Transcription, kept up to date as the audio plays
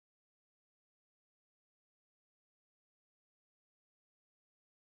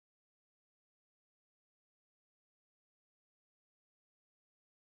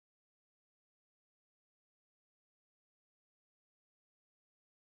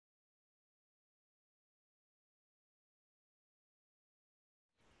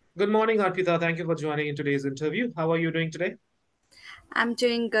Good morning, Arpita. Thank you for joining in today's interview. How are you doing today? I'm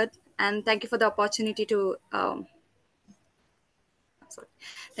doing good, and thank you for the opportunity to. Sorry,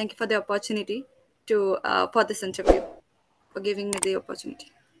 thank you for the opportunity to for this interview, for giving me the opportunity.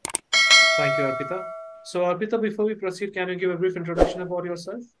 Thank you, Arpita. So, Arpita, before we proceed, can you give a brief introduction about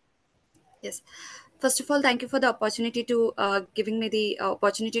yourself? Yes, first of all, thank you for the opportunity to giving me the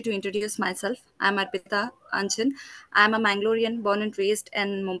opportunity to introduce myself. I'm Arpita Anchan. I'm a Mangalorean, born and raised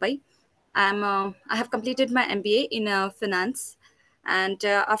in Mumbai. I have completed my MBA in finance, and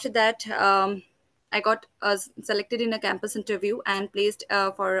after that, I got selected in a campus interview and placed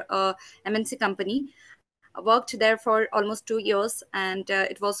for a MNC company. I worked there for almost 2 years, and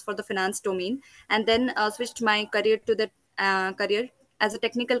it was for the finance domain. And then switched my career to the career as a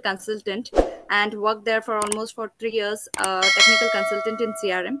technical consultant, and worked there for almost for 3 years, technical consultant in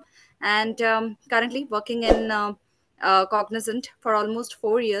CRM, and currently working in Cognizant for almost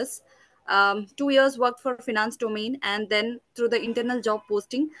 4 years. 2 years worked for finance domain, and then through the internal job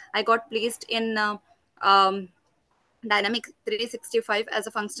posting, I got placed in um, Dynamic 365 as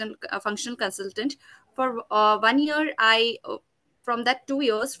a functional consultant for 1 year. From that 2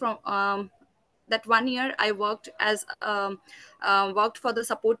 years, from that 1 year, I worked for the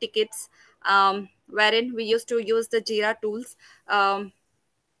support tickets, wherein we used to use the Jira tools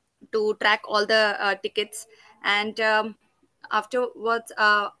to track all the tickets, and afterwards,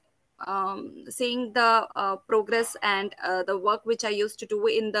 seeing the progress and the work which I used to do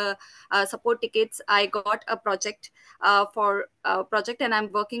in the support tickets, I got a project for a project, and I'm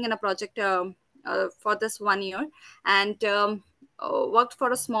working in a project for this 1 year, and worked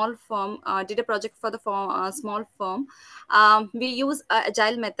for a small firm, did a project for the small firm. We use a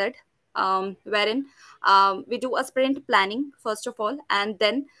agile method, wherein we do a sprint planning first of all, and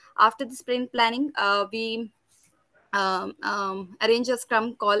then after the sprint planning, we arrange a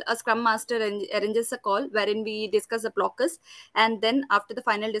scrum call. A scrum master arranges a call wherein we discuss the blockers, and then after the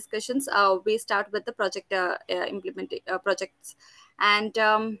final discussions, we start with the project implement projects, and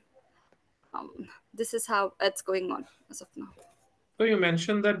this is how it's going on as of now. So, you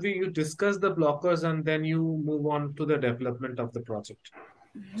mentioned that you discuss the blockers and then you move on to the development of the project.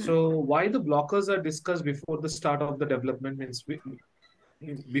 So, why the blockers are discussed before the start of the development means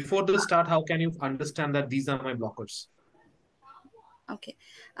before the start, how can you understand that these are my blockers? Okay.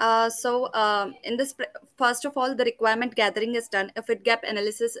 So, first of all, the requirement gathering is done. A fit gap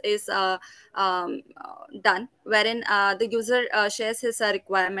analysis is done, wherein the user shares his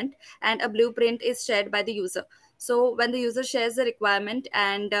requirement, and a blueprint is shared by the user. So, when the user shares the requirement,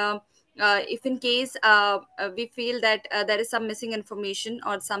 and if in case we feel that there is some missing information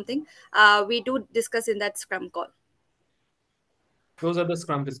or something, we do discuss in that Scrum call. Those are the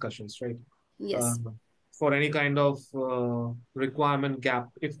Scrum discussions, right? Yes. Um, for any kind of requirement gap,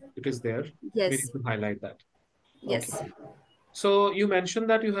 if it is there, we need Yes. to highlight that. Okay. Yes. So you mentioned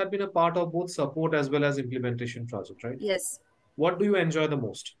that you have been a part of both support as well as implementation project, right? Yes. What do you enjoy the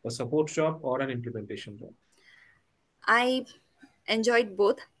most, a support job or an implementation job? I enjoyed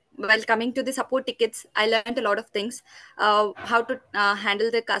both. While coming to the support tickets, I learned a lot of things, how to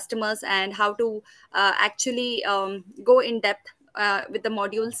handle the customers, and how to actually go in depth with the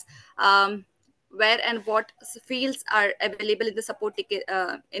modules, where and what fields are available in the support ticket,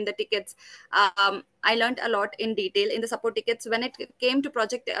 in the tickets. I learned a lot in detail in the support tickets. When it came to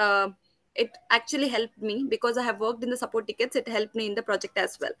project, it actually helped me because I have worked in the support tickets. It helped me in the project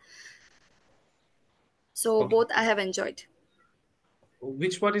as well. So Okay. both I have enjoyed.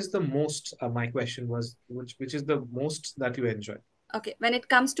 Which one is the most, my question was, which is the most that you enjoy? Okay, when it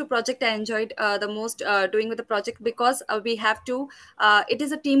comes to project, I enjoyed the most doing with the project, because we have to. It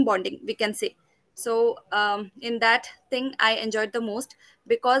is a team bonding, we can say. So in that thing, I enjoyed the most,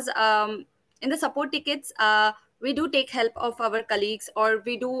 because in the support tickets, we do take help of our colleagues, or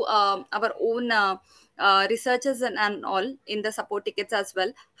we do our own researches and all in the support tickets as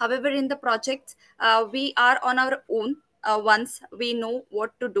well. However, in the projects, we are on our own once we know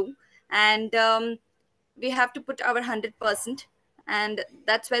what to do, and we have to put our 100%, and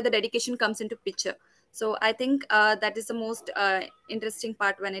that's where the dedication comes into picture. So I think that is the most interesting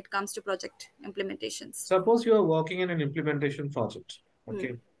part when it comes to project implementations. Suppose you are working in an implementation project, Hmm.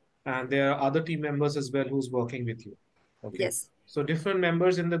 okay, and there are other team members as well who's working with you, okay. Yes. So different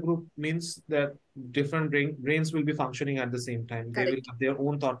members in the group means that different brains will be functioning at the same time. They will Correct. have their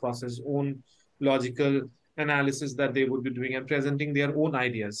own thought process, own logical analysis that they would be doing and presenting their own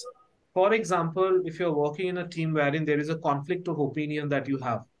ideas. For example, if you're working in a team wherein there is a conflict of opinion that you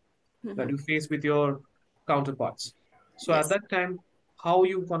have, that Hmm. you face with your counterparts. So at Yes. that time, how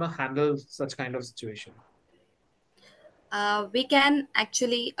you gonna handle such kind of situation? We can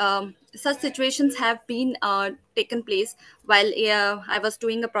actually such situations have been taken place while I was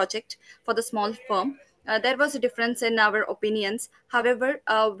doing a project for the small firm. There was a difference in our opinions. However,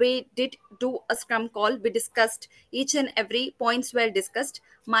 we did do a scrum call. We discussed each and every points were discussed.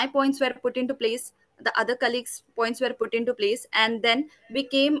 My points were put into place. The other colleagues' points were put into place, and then we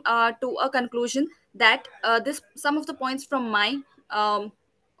came to a conclusion that this some of the points from my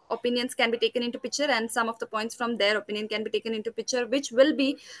opinions can be taken into picture, and some of the points from their opinion can be taken into picture, which will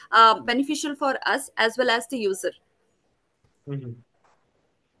be beneficial for us as well as the user. Mhm.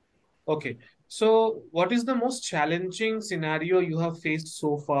 Okay. So, what is the most challenging scenario you have faced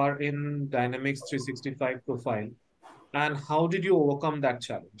so far in Dynamics 365 profile, and how did you overcome that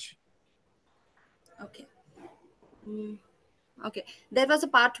challenge? Okay. Okay, there was a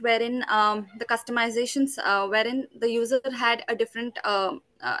part wherein the customizations, wherein the user had a different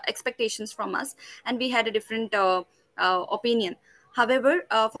expectations from us, and we had a different opinion. However,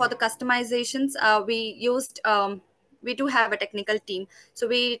 for the customizations, we do have a technical team, so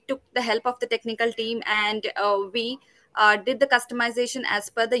we took the help of the technical team, and we did the customization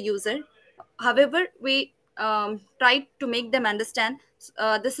as per the user. However, we tried to make them understand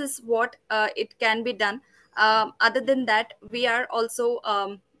this is what it can be done. Other than that, we are also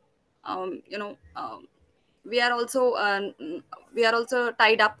um, you know um, we are also we are also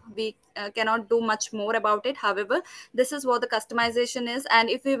tied up. We cannot do much more about it. However, this is what the customization is, and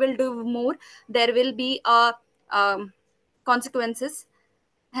if we will do more, there will be consequences.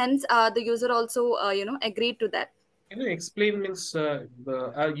 Hence, the user also agreed to that. Can you explain means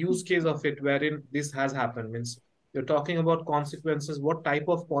the use case of it wherein this has happened? Means you're talking about consequences. What type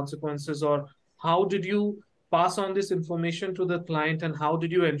of consequences, or how did you pass on this information to the client, and how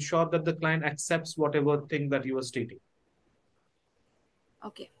did you ensure that the client accepts whatever thing that you are stating?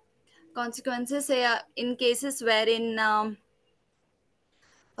 Okay, consequences in cases wherein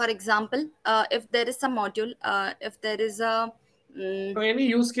for example, if there is some module, if there is a So mm, any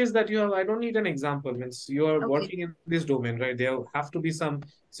use case that you have, I don't need an example. Means you are okay. working in this domain, right? There have to be some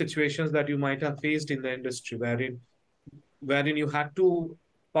situations that you might have faced in the industry wherein you had to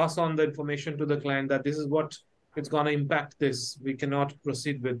pass on the information to the client that this is what it's going to impact this. We cannot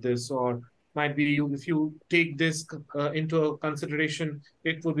proceed with this, or might be you if you take this into consideration,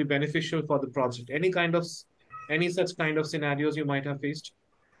 it would be beneficial for the project. Any such kind of scenarios you might have faced.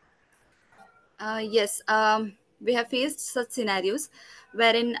 Yes, we have faced such scenarios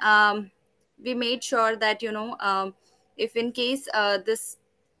wherein we made sure that if in case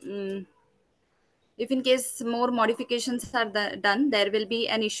mm, if in case more modifications are done, there will be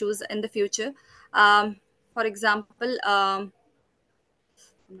an issues in the future. For example, I'm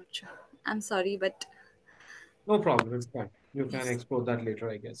not sure. I'm sorry, but No problem, it's fine. You can yes. explore that later,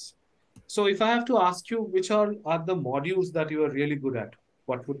 I guess. So if I have to ask you are the modules that you are really good at,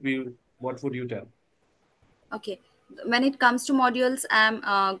 what would you tell? Okay. When it comes to modules,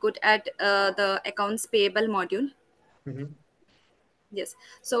 I'm good at the accounts payable module. Mhm. Yes.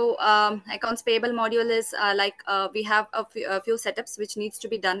 So accounts payable module is we have a few setups which needs to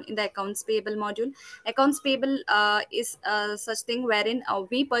be done in the accounts payable module. Accounts payable is such thing wherein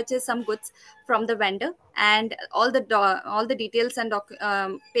we purchase some goods from the vendor, and all the details and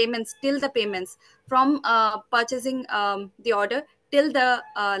payments till the payments from purchasing the order till the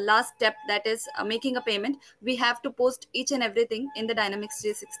last step, that is making a payment. We have to post each and everything in the Dynamics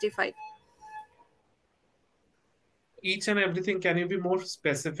 365. Each and everything, can you be more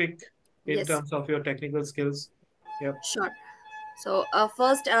specific in Yes. terms of your technical skills? Yep. Sure. So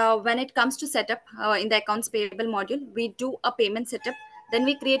first, when it comes to setup in the accounts payable module, we do a payment setup. Then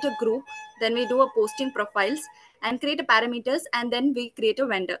we create a group. Then we do a posting profiles and create a parameters, and then we create a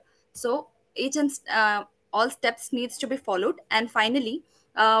vendor. So each and all steps needs to be followed. And finally,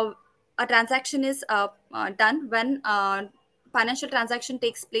 a transaction is done when financial transaction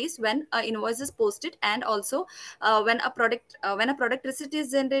takes place when a invoice is posted, and also when a product receipt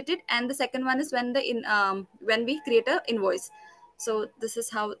is generated, and the second one is when we create a invoice. So this is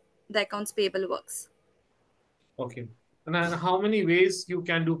how the accounts payable works. Okay. And then how many ways you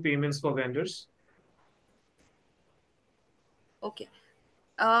can do payments for vendors? Okay.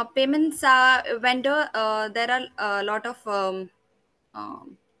 Payments vendor, there are a lot of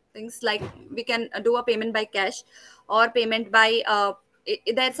things like we can do a payment by cash or payment by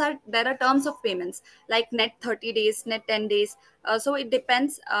there are terms of payments like net 30 days, net 10 days. So it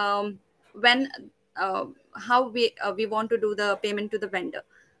depends when uh, how we want to do the payment to the vendor.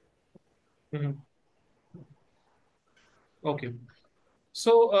 Mhm. Okay.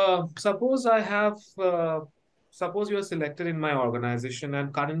 So suppose you are selected in my organization,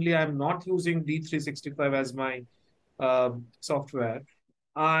 and currently I'm not using D365 as my software.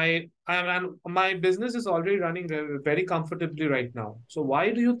 And my business is already running very comfortably right now. So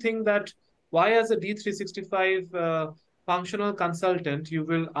why do you think that, why as a D365 functional consultant, you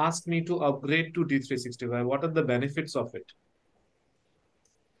will ask me to upgrade to D365? What are the benefits of it?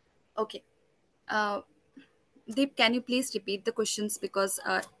 Okay. Uh, Deep, can you please repeat the questions because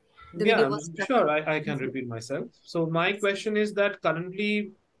the Yeah, video was stuck? sure, I can repeat myself. So my question is that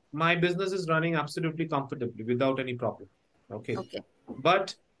currently my business is running absolutely comfortably without any problem. Okay. Okay.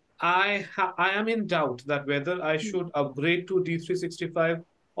 But I am in doubt that whether I should upgrade to D365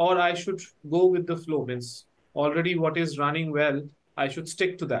 or I should go with the flow. Means already what is running well, I should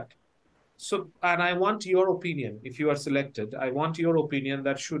stick to that. So, and I want your opinion. If you are selected, I want your opinion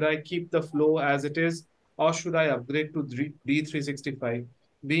that should I keep the flow as it is or should I upgrade to D365?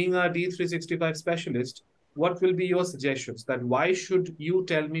 Being a D365 specialist, what will be your suggestions that why should you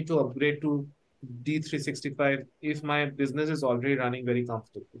tell me to upgrade to D365 if my business is already running very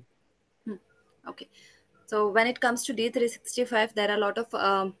comfortably? Hmm. Okay. So when it comes to D365, there are a lot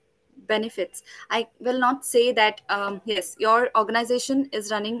of benefits. I will not say that, yes, your organization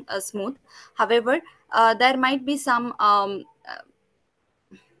is running smooth. However, there might be some,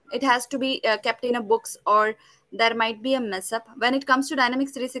 it has to be kept in a books, or there might be a mess up. When it comes to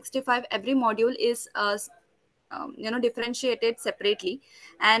Dynamics 365, every module is differentiated separately,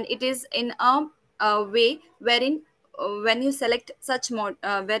 and it is in a way wherein when you select such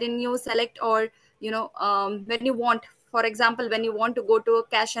wherein you select, or when you want, for example, when you want to go to a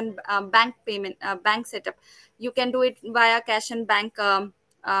cash and bank payment, bank setup, you can do it via cash and bank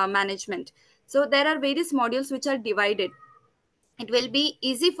management. So there are various modules which are divided. It will be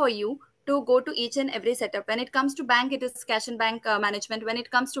easy for you to go to each and every setup. When it comes to bank, it is cash and bank management. When it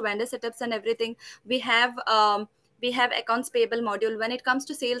comes to vendor setups and everything, we have accounts payable module. When it comes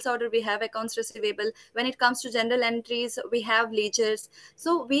to sales order, we have accounts receivable. When it comes to general entries, we have ledgers.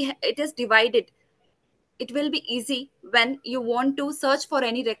 So it is divided. It will be easy when you want to search for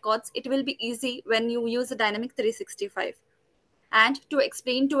any records. It will be easy when you use the Dynamic 365. And to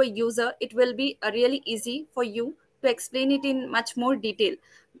explain to a user, it will be really easy for you to explain it in much more detail.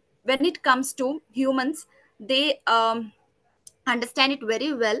 When it comes to humans, they understand it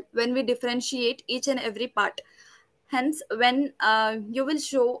very well when we differentiate each and every part. Hence, when you will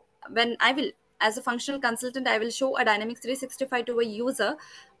show, when I will, as a functional consultant, I will show a Dynamics 365 to a user,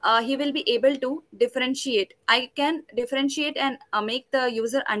 he will be able to differentiate. I can differentiate and make the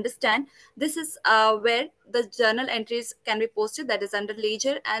user understand this is where the journal entries can be posted, that is under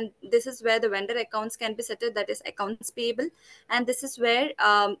ledger, and this is where the vendor accounts can be settled, that is accounts payable, and this is where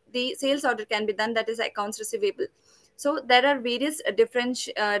the sales order can be done, that is accounts receivable. So there are various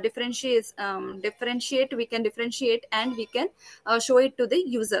differentiate, we can differentiate, and we can show it to the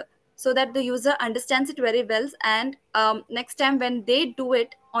user, so that the user understands it very well, and next time when they do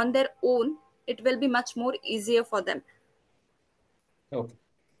it on their own, it will be much more easier for them. Okay.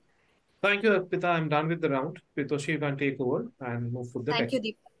 Thank you, Pita. I'm done with the round. Pitoshi, you can take over and move for the Thank tech. you,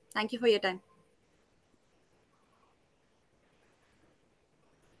 Deep. Thank you for your time.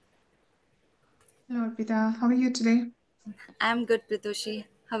 Hello, Arpita. How are you today? I'm good, Pritoshi.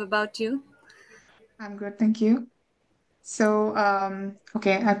 How about you? I'm good, thank you. So,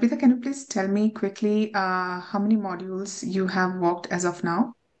 okay, Arpita, can you please tell me quickly how many modules you have worked as of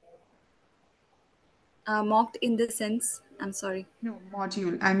now? Mocked in the sense, I'm sorry. No,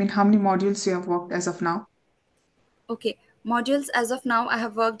 module. I mean, how many modules you have worked as of now? Okay, modules as of now, I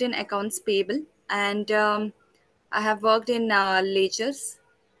have worked in accounts payable, and I have worked in ledgers,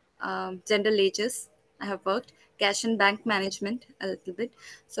 general ledgers. I have worked cash and bank management a little bit.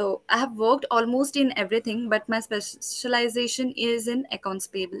 So I have worked almost in everything, but my specialization is in accounts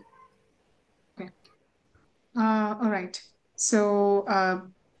payable. Okay. All right. So,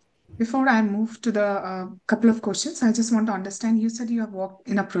 before I move to the couple of questions, I just want to understand. You said you have worked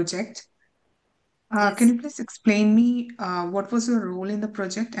in a project. Can Yes. you please explain me what was your role in the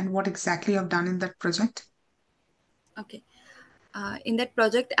project and what exactly you have done in that project? Okay. In that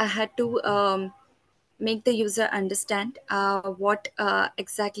project, I had to make the user understand what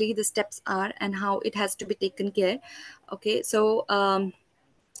exactly the steps are and how it has to be taken care. Okay, so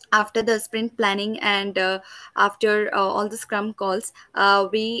after the sprint planning, and after all the scrum calls,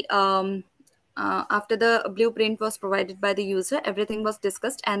 we after the blueprint was provided by the user, everything was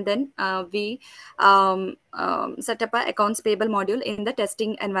discussed, and then we set up a accounts payable module in the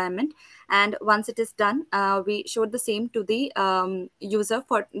testing environment. And once it is done, we showed the same to the user,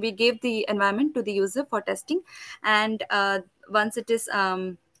 for we gave the environment to the user for testing. And once it is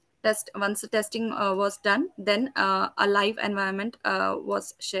once the testing was done, then a live environment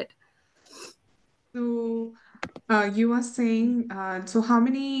was shared. So, You were saying, so how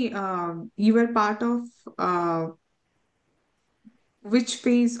many you were part of which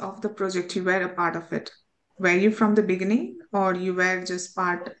phase of the project you were a part of it? Were you from the beginning, or you were just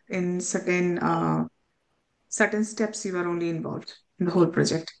part in certain steps you were only involved in the whole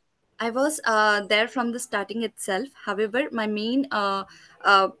project? I was there from the starting itself. However, my main uh,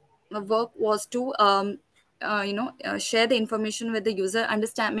 work was to share the information with the user,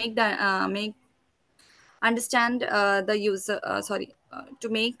 understand, make understand the user. Sorry. To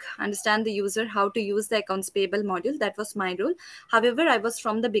make understand the user how to use the accounts payable module. That was my role. However, I was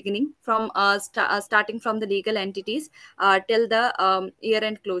from the beginning, from starting from the legal entities till the year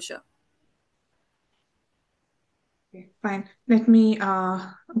end closure. Okay, fine. Let me,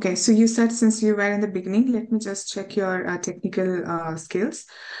 okay, so you said since you were in the beginning, let me just check your technical skills.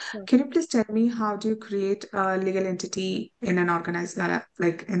 Sure. Can you please tell me how do you create a legal entity in an organized,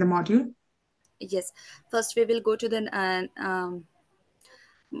 like in the module? Yes. First, we will go to the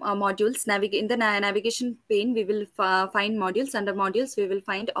modules. Navigate in the navigation pane. We will find modules. Under modules, we will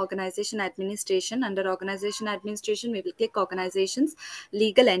find organization administration. Under organization administration, we will click organizations,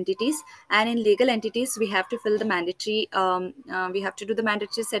 legal entities, and in legal entities, we have to fill the mandatory. We have to do the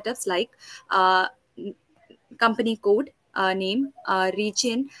mandatory setups like uh, company code, name,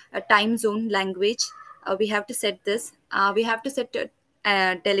 region, time zone, language. We have to set this. We have to set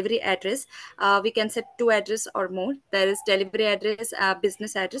delivery address. We can set two address or more. There is delivery address,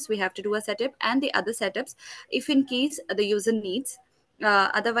 business address. We have to do a setup and the other setups if in case the user needs.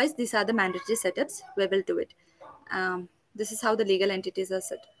 Otherwise, these are the mandatory setups. We will do it. This is how the legal entities are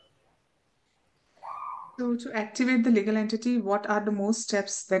set. So to activate the legal entity, what are the most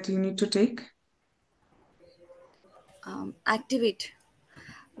steps that you need to take? Activate. Yeah.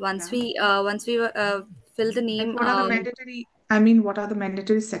 Once we fill the Like name. what are the mandatory, I mean, what are the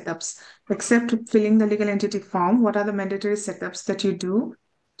mandatory setups? Except filling the legal entity form, what are the mandatory setups that you do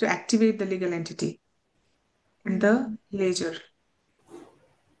to activate the legal entity in the ledger?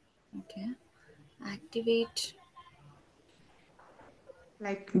 Okay. Activate.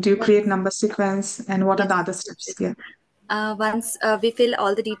 Like, do you create Once, number sequence and what are the yes, other yes, steps? yes. Yeah. Once we fill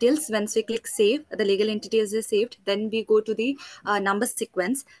all the details, once we click save, the legal entity is saved. Then we go to the number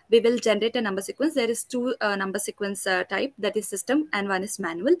sequence. We will generate a number sequence. There is two number sequence type, that is system and one is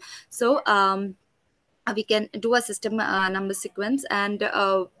manual. So we can do a system number sequence, and we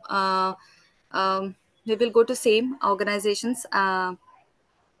will go to same organizations.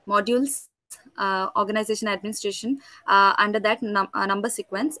 Modules, organization administration, under that number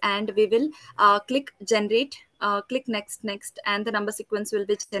sequence, and we will click generate, click next, and the number sequence will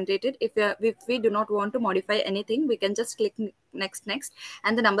be generated. If we do not want to modify anything, we can just click next,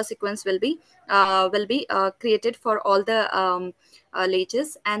 and the number sequence will be created for all the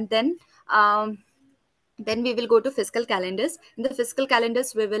ledgers. And then we will go to fiscal calendars. In the fiscal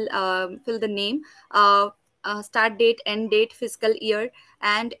calendars, we will fill the name, start date, end date, fiscal year,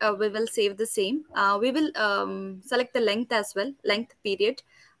 and we will save the same. We will select the length as well, length period.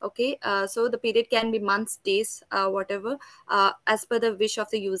 Okay, so the period can be months, days, whatever, as per the wish of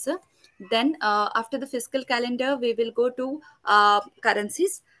the user. Then after the fiscal calendar, we will go to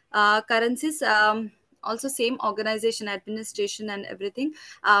currencies. Currencies, also same organization administration and everything.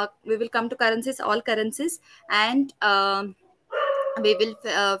 We will come to currencies, all currencies, and we will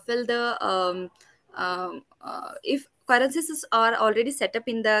fill the if are already set up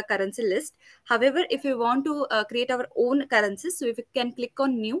in the currency list. However, if we want to create our own currencies, so we can click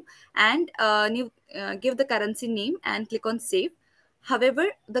on new, and give the currency name and click on save. However,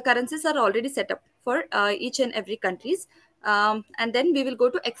 the currencies are already set up for each and every countries. And then we will go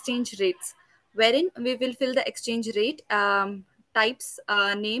to exchange rates, wherein we will fill the exchange rate, types,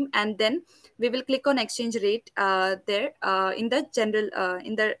 name, and then we will click on exchange rate there, in the general,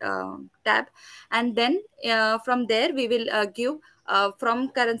 in the tab. And then from there we will give from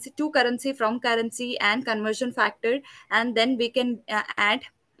currency to currency, from currency, and conversion factor. And then we can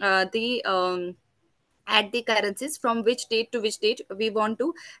the add the currencies from which date to which date we want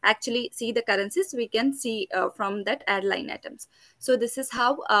to actually see the currencies. We can see from that add line items. So this is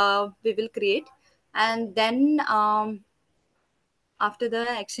how we will create. And then after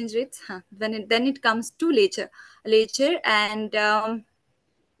the exchange rates, then it comes to ledger, and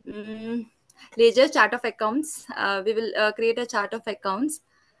mm, ledger chart of accounts. We will create a chart of accounts.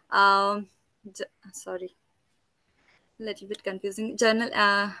 Sorry, little bit confusing. Journal,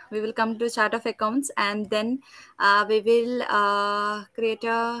 we will come to chart of accounts, and then we will create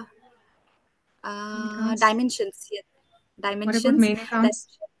a Main accounts. dimensions. Yes, What about dimensions. main That, accounts?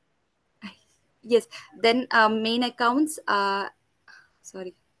 yes. Then main accounts,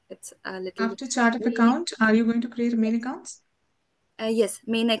 sorry, It's a little bit. After chart of account, are you going to create main accounts? Yes,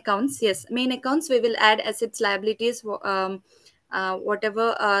 main accounts. Yes, main accounts. We will add assets, liabilities, whatever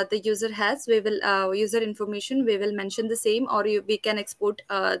the user has. We will user information. We will mention the same, or we can export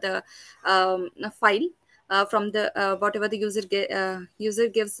the file from the whatever the user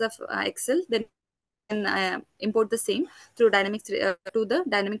gives the Excel. Then we can import the same through to the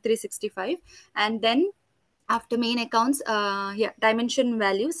Dynamic 365, and then after main accounts, yeah, dimension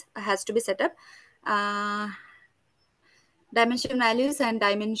values has to be set up. Uh, Dimension values and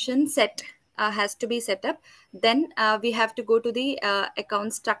dimension set has to be set up. Then we have to go to the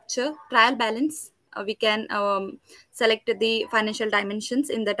account structure trial balance. We can select the financial dimensions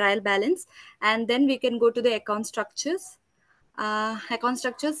in the trial balance, and then we can go to the account structures,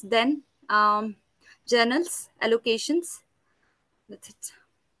 then journals, allocations. That's it.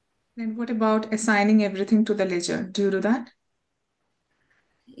 And what about assigning everything to the ledger? Do you do that?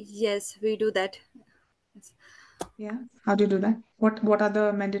 Yes, we do that. Yes. Yeah. How do you do that? What are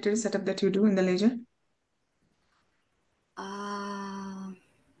the mandatory setup that you do in the ledger? uh,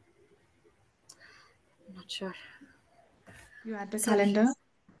 Not sure. You add the Sorry. calendar,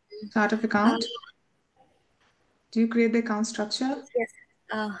 chart of uh, account. Do you create the account structure? Yes.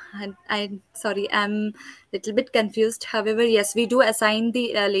 I'm sorry, I'm little bit confused. However, yes, we do assign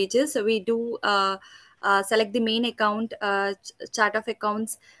the ledgers. So we do select the main account, chart of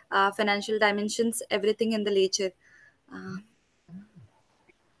accounts, financial dimensions, everything in the ledger. Uh,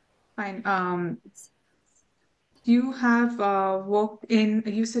 Fine. You have worked in,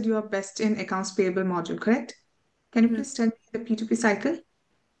 you said you are best in accounts payable module, correct? Can you hmm. please tell me the P2P cycle?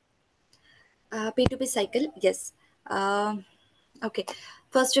 P2P cycle, yes. Okay.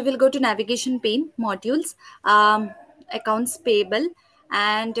 First, we will go to navigation pane modules, accounts payable,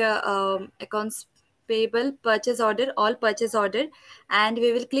 and accounts payable, purchase order, all purchase order, and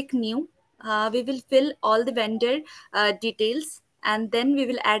we will click new. We will fill all the vendor details, and then we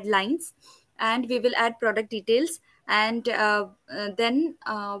will add lines, and we will add product details, and then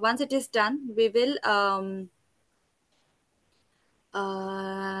once it is done, we will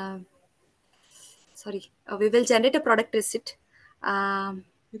uh, we will generate a product receipt. um,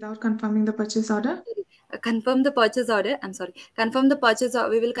 Without confirming the purchase order? Confirm the purchase order. I'm sorry, confirm the purchase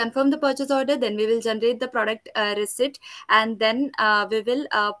we will confirm the purchase order, then we will generate the product receipt, and then we will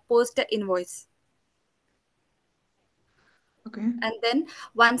post the invoice. Okay. And then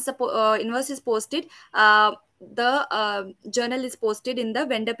once the invoice is posted, the journal is posted in the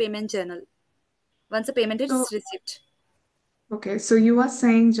vendor payment journal once the payment is So, received. okay, so you are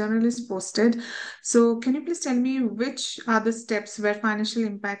saying journal is posted. So can you please tell me which are the steps where financial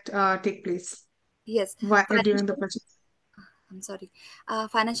impact take place Yes. during the Financial purchase? I'm sorry.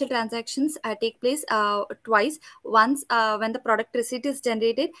 Financial transactions take place twice. Once when the product receipt is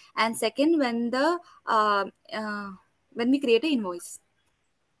generated, and second uh, uh, when we create an invoice.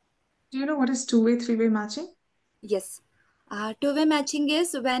 Do you know what is two-way, three-way matching? Yes. Two-way matching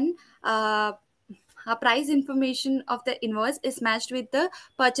is when price information of the invoice is matched with the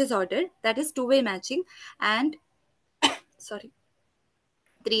purchase order. That is two-way matching. And sorry,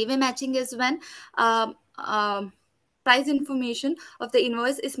 three-way matching is when price information of the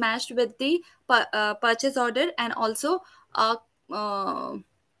invoice is matched with the purchase order, and also uh, uh,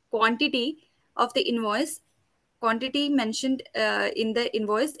 quantity of the invoice, quantity mentioned in the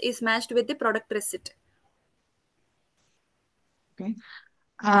invoice is matched with the product receipt. Okay.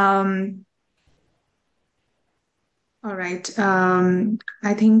 Um, all right.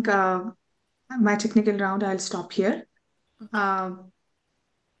 I think my technical round, I'll stop here. Okay,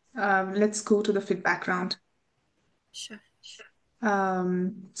 Um, let's go to the feedback round. sure.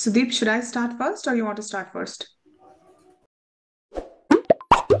 Sudeep, should I start first or you want to start first?